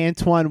mentioned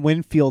Antoine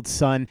Winfield's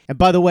son. And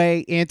by the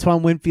way,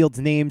 Antoine Winfield's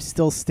name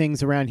still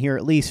stings around here,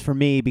 at least for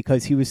me,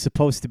 because he was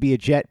supposed to be a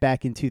Jet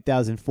back in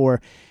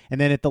 2004. And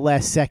then at the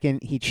last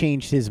second, he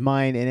changed his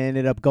mind and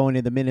ended up going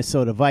to the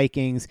Minnesota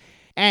Vikings.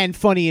 And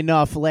funny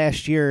enough,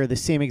 last year, the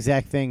same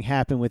exact thing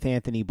happened with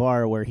Anthony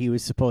Barr, where he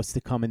was supposed to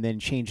come and then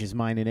change his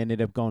mind and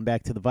ended up going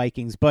back to the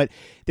Vikings. But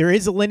there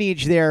is a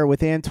lineage there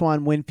with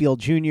Antoine Winfield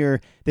Jr.,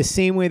 the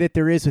same way that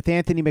there is with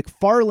Anthony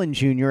McFarland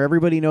Jr.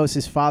 Everybody knows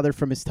his father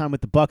from his time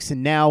with the Bucs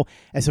and now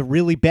as a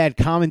really bad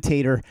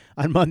commentator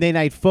on Monday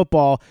Night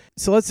Football.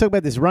 So let's talk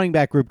about this running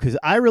back group, because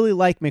I really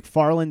like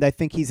McFarland. I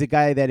think he's a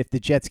guy that if the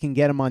Jets can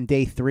get him on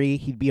day 3,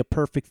 he'd be a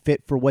perfect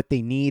fit for what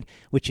they need,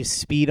 which is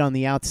speed on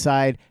the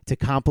outside to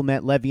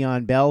complement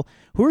Le'Veon Bell.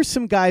 Who are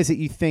some guys that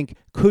you think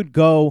could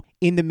go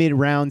in the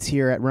mid-rounds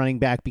here at running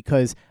back?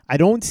 Because I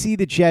don't see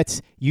the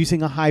Jets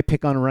using a high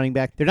pick on a running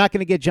back. They're not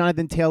going to get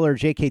Jonathan Taylor or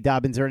J.K.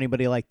 Dobbins or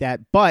anybody like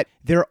that, but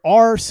there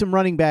are some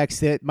running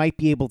backs that might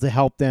be able to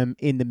help them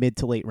in the mid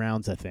to late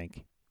rounds, I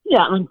think.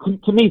 Yeah, I mean,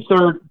 to me,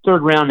 third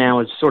round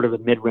now is sort of a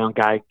mid-round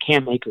guy.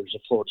 Cam Akers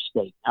of Florida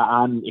State.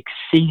 I'm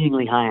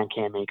exceedingly high on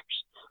Cam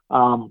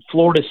Akers.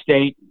 Florida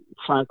State,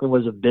 frankly,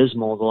 was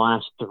abysmal the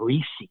last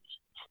 3 seasons.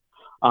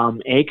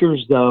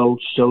 Akers, though,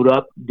 showed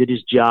up, did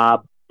his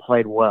job,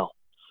 played well.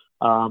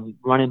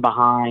 Running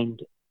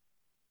behind,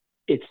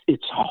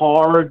 it's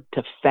hard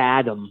to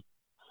fathom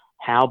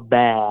how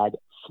bad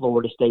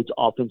Florida State's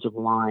offensive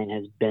line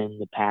has been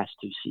the past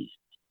 2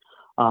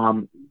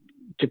 seasons.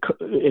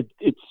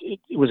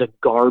 It was a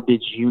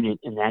garbage unit,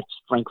 and that's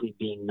frankly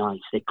being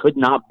nice. They could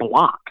not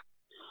block.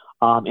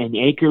 And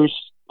Akers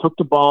took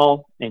the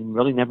ball and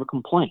really never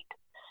complained.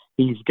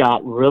 He's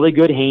got really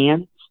good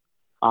hands.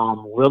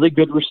 Really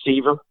good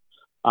receiver,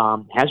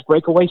 has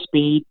breakaway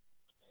speed,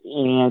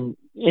 and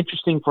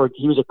interesting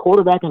he was a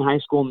quarterback in high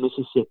school in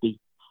Mississippi.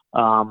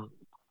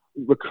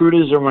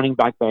 Recruited as a running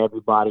back by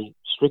everybody.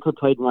 Strictly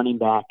played running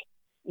back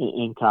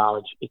in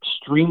college.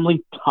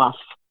 Extremely tough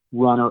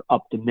runner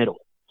up the middle.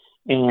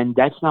 And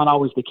that's not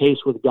always the case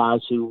with guys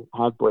who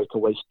have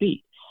breakaway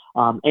speed.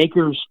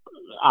 Akers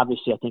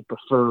obviously I think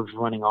prefers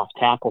running off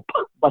tackle.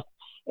 But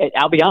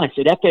I'll be honest,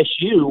 at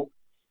FSU,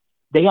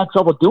 they had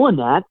trouble doing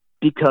that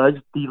because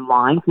the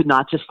line could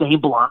not sustain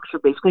blocks for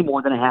basically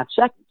more than a half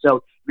second. So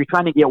if you're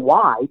trying to get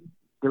wide,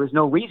 there was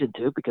no reason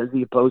to because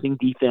the opposing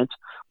defense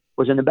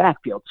was in the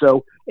backfield.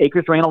 So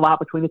Akers ran a lot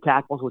between the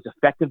tackles, was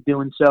effective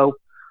doing so.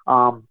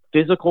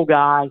 Physical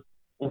guy.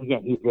 And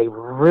again, he's a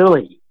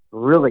really,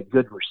 really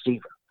good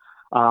receiver.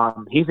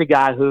 He's a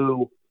guy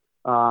who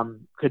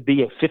could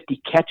be a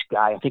 50-catch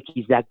guy. I think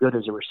he's that good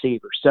as a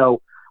receiver.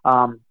 So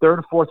third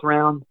or fourth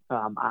round,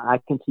 I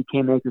can see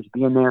Cam Akers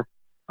being there.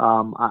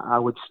 I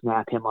would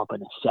snap him up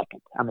in a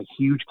second. I'm a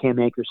huge Cam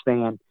Akers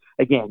fan.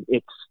 Again,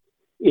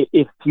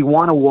 if you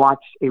want to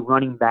watch a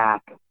running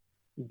back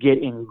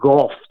get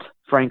engulfed,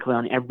 frankly,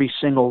 on every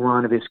single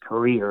run of his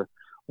career,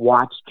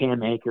 watch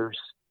Cam Akers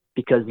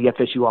because the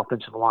FSU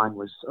offensive line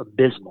was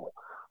abysmal.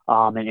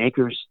 And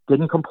Akers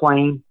didn't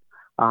complain.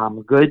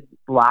 Good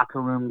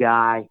locker room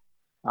guy,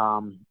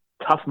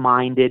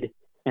 tough-minded,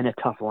 and a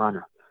tough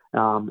runner.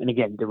 And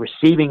again, the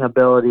receiving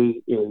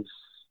ability is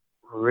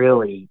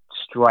really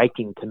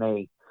striking to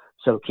me.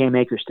 So Cam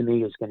Akers to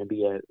me is going to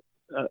be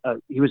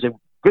he was a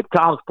good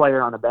college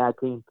player on a bad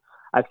team.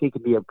 I think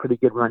he'd be a pretty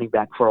good running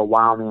back for a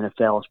while in the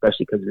NFL,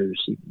 especially because of his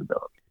receiving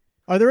ability.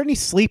 Are there any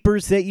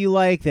sleepers that you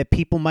like that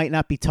people might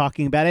not be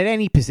talking about at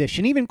any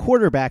position, even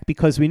quarterback?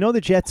 Because we know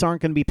the Jets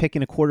aren't going to be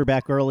picking a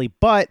quarterback early,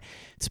 but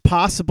it's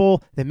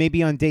possible that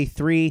maybe on day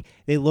 3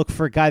 they look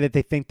for a guy that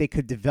they think they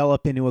could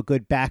develop into a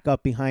good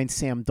backup behind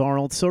Sam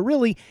Darnold. So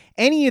really,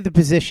 any of the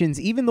positions,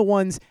 even the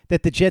ones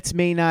that the Jets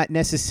may not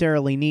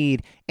necessarily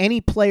need,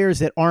 any players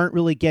that aren't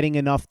really getting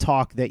enough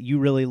talk that you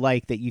really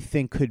like that you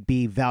think could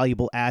be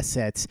valuable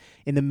assets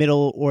in the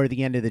middle or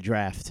the end of the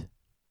draft?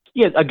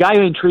 Yeah, a guy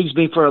who intrigues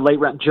me for a late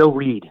round, Joe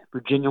Reed,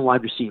 Virginia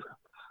wide receiver.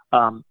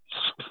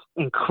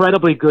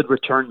 Incredibly good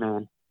return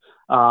man.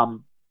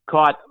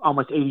 Caught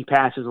almost 80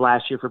 passes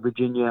last year for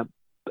Virginia.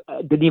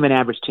 Didn't even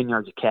average 10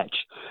 yards a catch.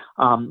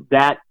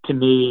 That, to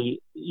me,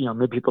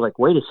 maybe people are like,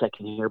 wait a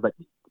second here, but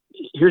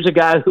here's a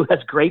guy who has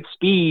great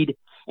speed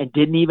and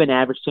didn't even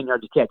average 10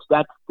 yards a catch.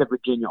 That's the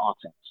Virginia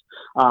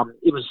offense.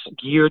 It was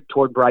geared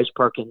toward Bryce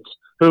Perkins,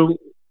 who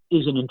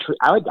is an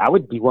I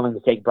would be willing to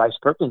take Bryce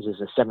Perkins as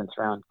a 7th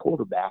round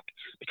quarterback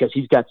because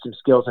he's got some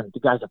skills and the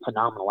guy's a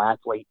phenomenal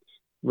athlete,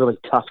 really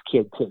tough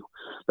kid too.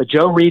 But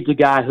Joe Reed's a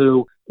guy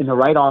who, in the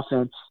right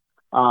offense,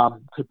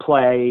 could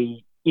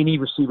play any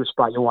receiver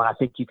spot you want. I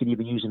think you could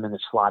even use him in the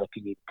slot if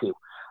you need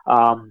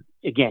to.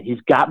 Again, he's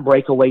got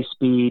breakaway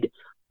speed,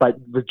 but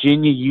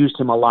Virginia used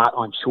him a lot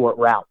on short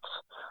routes,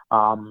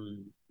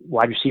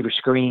 wide receiver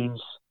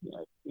screens,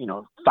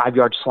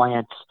 5-yard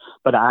slants.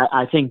 But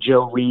I think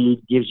Joe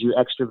Reed gives you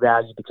extra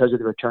value because of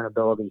the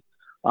returnability.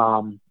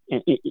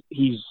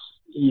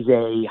 He's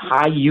a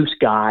high-use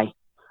guy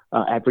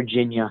at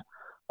Virginia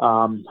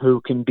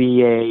who can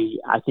be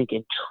I think,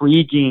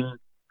 intriguing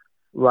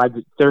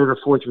third or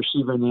fourth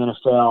receiver in the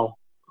NFL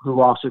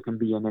who also can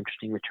be an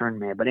interesting return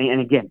man. But and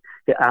again,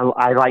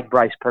 I like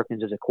Bryce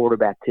Perkins as a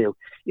quarterback too.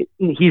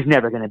 He's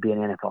never going to be an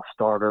NFL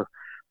starter,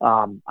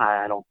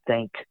 I don't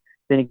think.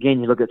 Then again,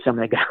 you look at some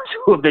of the guys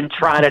who have been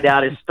trotted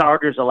out as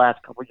starters the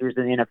last couple of years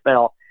in the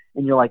NFL,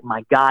 and you're like,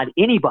 my God,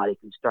 anybody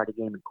can start a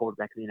game in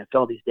quarterback in the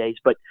NFL these days.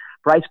 But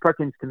Bryce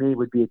Perkins, to me,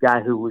 would be a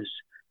guy who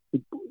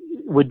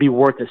would be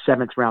worth a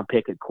 7th round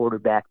pick at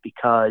quarterback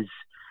because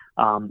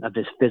of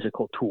his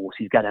physical tools.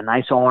 He's got a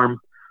nice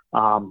arm,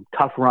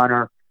 tough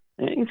runner,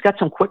 and he's got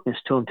some quickness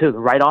to him too. The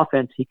right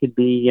offense, he could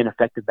be an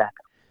effective backup.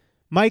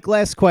 Mike,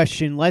 last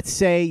question. Let's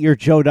say you're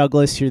Joe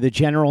Douglas, you're the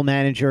general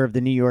manager of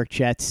the New York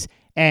Jets,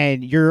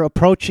 and you're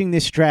approaching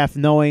this draft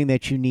knowing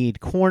that you need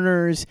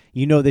corners,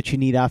 you know that you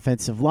need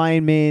offensive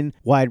linemen,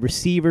 wide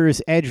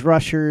receivers, edge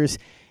rushers,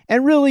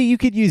 and really you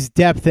could use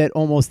depth at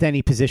almost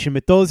any position,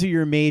 but those are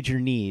your major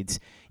needs.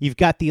 You've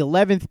got the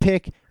 11th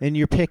pick, and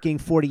you're picking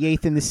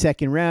 48th in the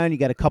 2nd round. You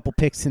got a couple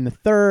picks in the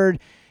 3rd,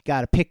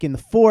 got a pick in the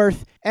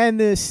 4th, and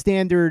the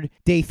standard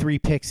day 3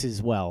 picks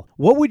as well.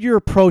 What would your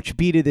approach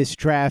be to this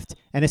draft,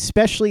 and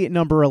especially at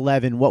number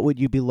 11, what would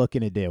you be looking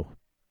to do?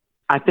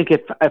 I think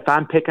if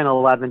I'm picking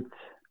 11th,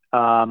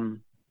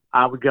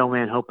 I would go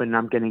in hoping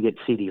I'm going to get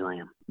CeeDee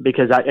Lamb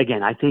because,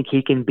 I think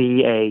he can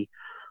be a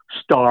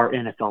star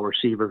NFL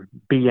receiver,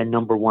 be a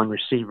number 1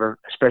 receiver,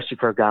 especially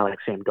for a guy like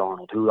Sam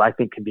Darnold, who I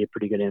think can be a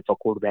pretty good NFL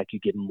quarterback. You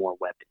give him more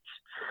weapons.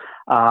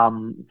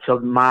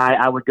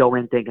 I would go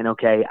in thinking,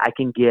 okay, I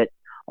can get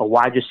a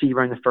wide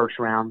receiver in the 1st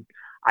round.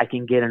 I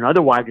can get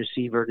another wide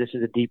receiver. This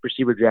is a deep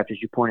receiver draft,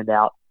 as you pointed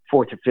out,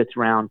 4th or 5th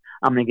round.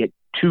 I'm going to get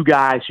 2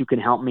 guys who can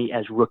help me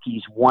as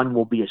rookies. One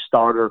will be a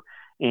starter,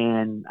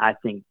 and I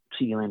think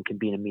CeeDee Lamb can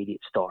be an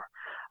immediate star.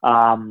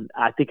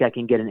 I think I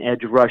can get an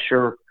edge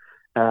rusher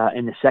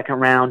in the 2nd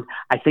round.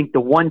 I think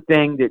the one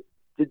thing that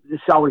this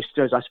always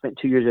does, I spent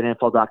 2 years at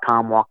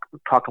NFL.com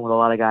talking with a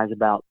lot of guys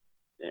about,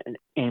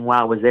 and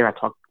while I was there, I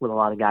talked with a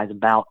lot of guys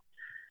about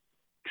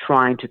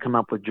trying to come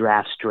up with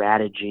draft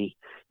strategy.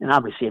 And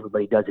obviously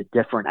everybody does it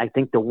different. I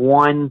think the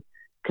one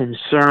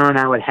concern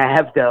I would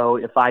have, though,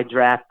 if I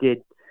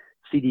drafted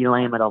CeeDee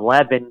Lamb at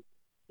 11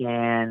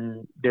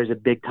 and there's a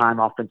big-time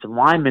offensive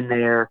lineman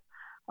there,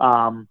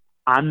 I'm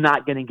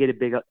not going to get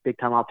a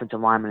big-time offensive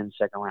lineman in the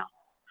second round.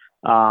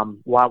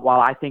 While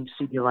I think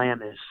CeeDee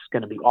Lamb is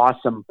going to be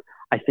awesome,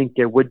 I think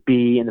there would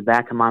be in the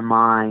back of my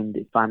mind,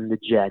 if I'm the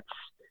Jets,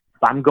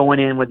 if I'm going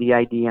in with the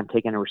idea I'm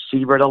taking a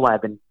receiver at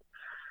 11,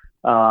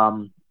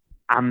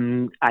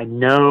 I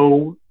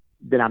know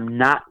that I'm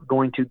not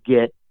going to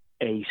get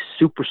a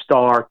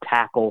superstar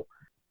tackle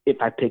if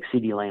I pick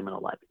CeeDee Lamb at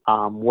 11.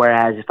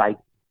 Whereas if I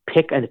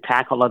pick a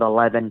tackle at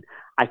 11,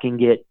 I can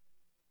get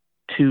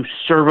 2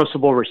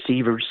 serviceable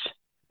receivers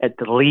at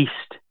the least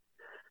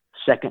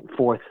second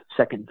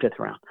and fifth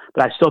round.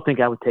 But I still think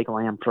I would take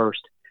Lamb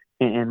first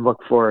and look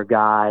for a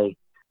guy,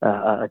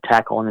 a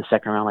tackle in the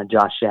second round like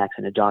Josh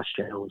Jackson and Josh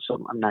Jones.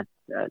 So I'm not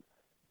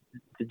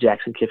the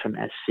Jackson kid from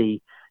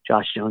SC,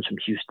 Josh Jones from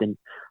Houston.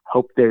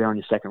 Hope they're in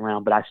the second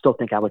round, but I still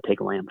think I would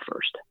take Lamb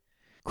first.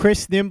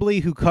 Chris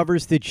Nimbley, who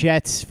covers the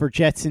Jets for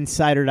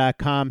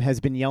JetsInsider.com, has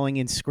been yelling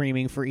and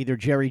screaming for either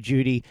Jerry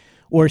Jeudy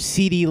or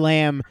CeeDee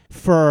Lamb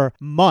for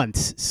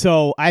months.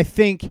 So I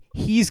think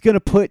he's going to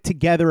put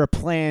together a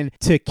plan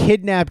to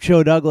kidnap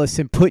Joe Douglas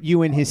and put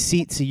you in his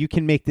seat so you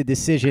can make the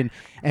decision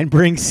and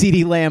bring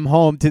CeeDee Lamb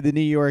home to the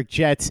New York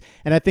Jets.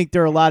 And I think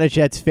there are a lot of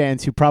Jets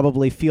fans who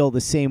probably feel the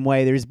same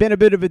way. There's been a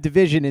bit of a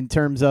division in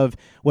terms of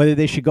whether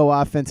they should go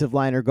offensive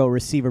line or go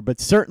receiver, but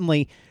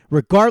certainly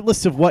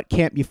regardless of what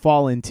camp you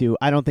fall into,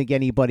 I don't think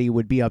anybody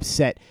would be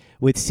upset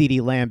with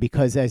CeeDee Lamb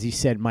because, as you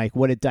said, Mike,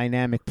 what a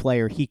dynamic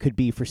player he could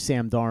be for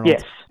Sam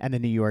Darnold and the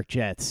New York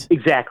Jets.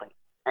 Exactly.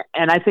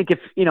 And I think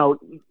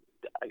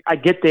I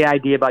get the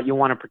idea about you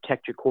want to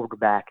protect your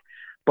quarterback,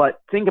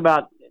 but think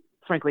about,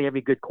 frankly,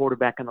 every good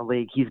quarterback in the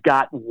league. He's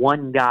got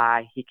one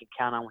guy he can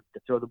count on to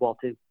throw the ball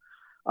to,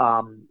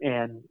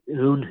 and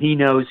who he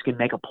knows can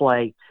make a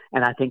play,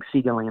 and I think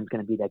CeeDee Lamb's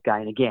going to be that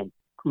guy. And again,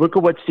 look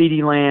at what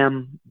CeeDee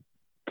Lamb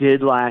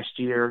did last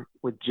year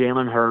with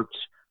Jalen Hurts,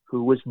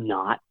 who was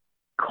not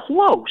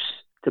close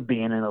to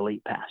being an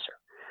elite passer.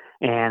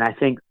 And I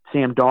think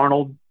Sam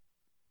Darnold,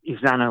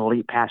 he's not an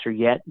elite passer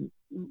yet.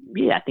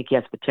 Yeah, I think he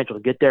has potential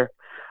to get there.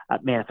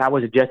 Man, if I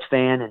was a Jets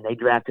fan and they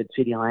drafted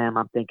CeeDee Lamb,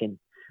 I'm thinking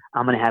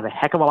I'm going to have a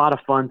heck of a lot of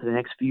fun for the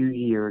next few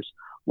years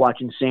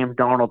watching Sam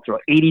Darnold throw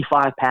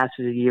 85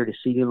 passes a year to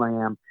CeeDee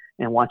Lamb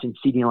and watching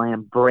CeeDee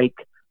Lamb break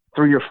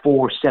 3 or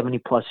 4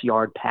 70-plus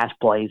yard pass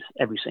plays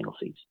every single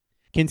season.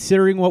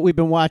 Considering what we've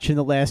been watching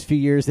the last few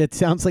years, that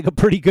sounds like a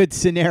pretty good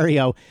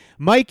scenario.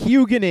 Mike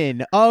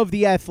Huguenin of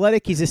The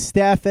Athletic. He's a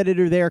staff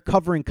editor there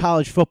covering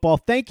college football.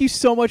 Thank you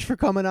so much for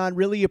coming on.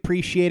 Really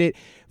appreciate it.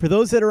 For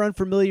those that are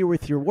unfamiliar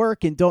with your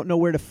work and don't know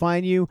where to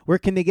find you, where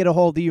can they get a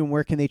hold of you and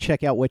where can they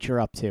check out what you're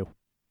up to?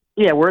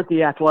 Yeah, we're at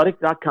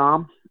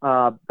theathletic.com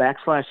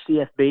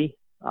 /CFB.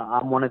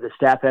 I'm one of the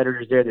staff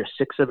editors there. There's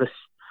 6 of us.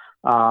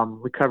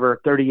 We cover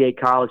 38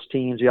 college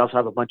teams. We also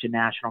have a bunch of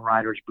national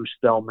writers, Bruce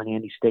Feldman,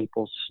 Andy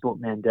Staples,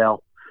 Stuart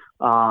Mandel.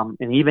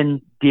 And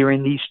even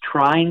during these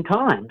trying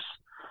times,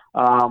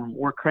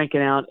 we're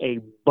cranking out a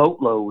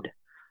boatload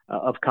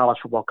of college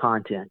football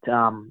content.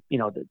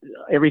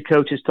 Every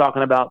coach is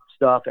talking about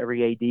stuff.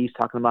 Every AD is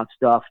talking about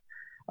stuff.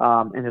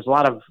 And there's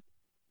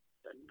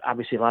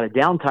obviously a lot of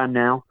downtime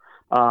now.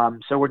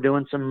 So we're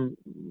doing some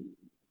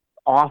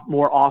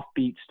more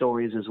offbeat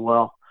stories as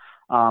well.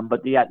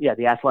 But the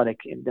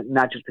Athletic,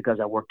 not just because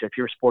I work there. If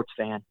you're a sports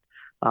fan,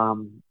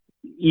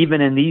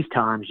 even in these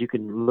times, you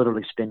can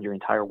literally spend your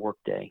entire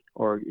workday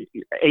or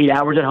 8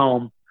 hours at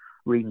home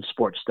reading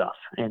sports stuff,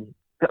 and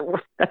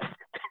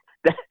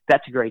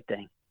that's a great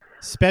thing.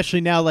 Especially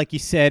now, like you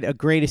said, a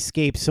great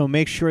escape. So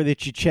make sure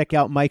that you check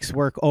out Mike's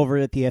work over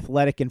at The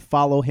Athletic and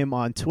follow him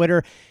on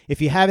Twitter.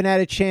 If you haven't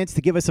had a chance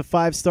to give us a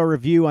 5-star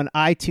review on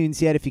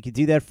iTunes yet, if you could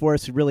do that for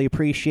us, we'd really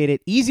appreciate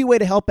it. Easy way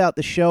to help out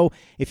the show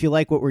if you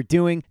like what we're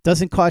doing.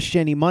 Doesn't cost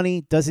you any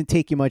money, doesn't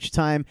take you much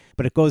time,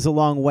 but it goes a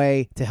long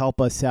way to help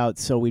us out.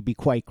 So we'd be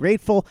quite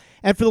grateful.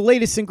 And for the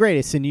latest and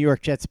greatest in New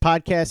York Jets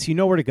podcasts, you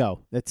know where to go.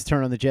 That's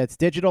Turn on the Jets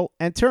Digital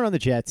and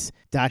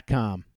turnonthejets.com.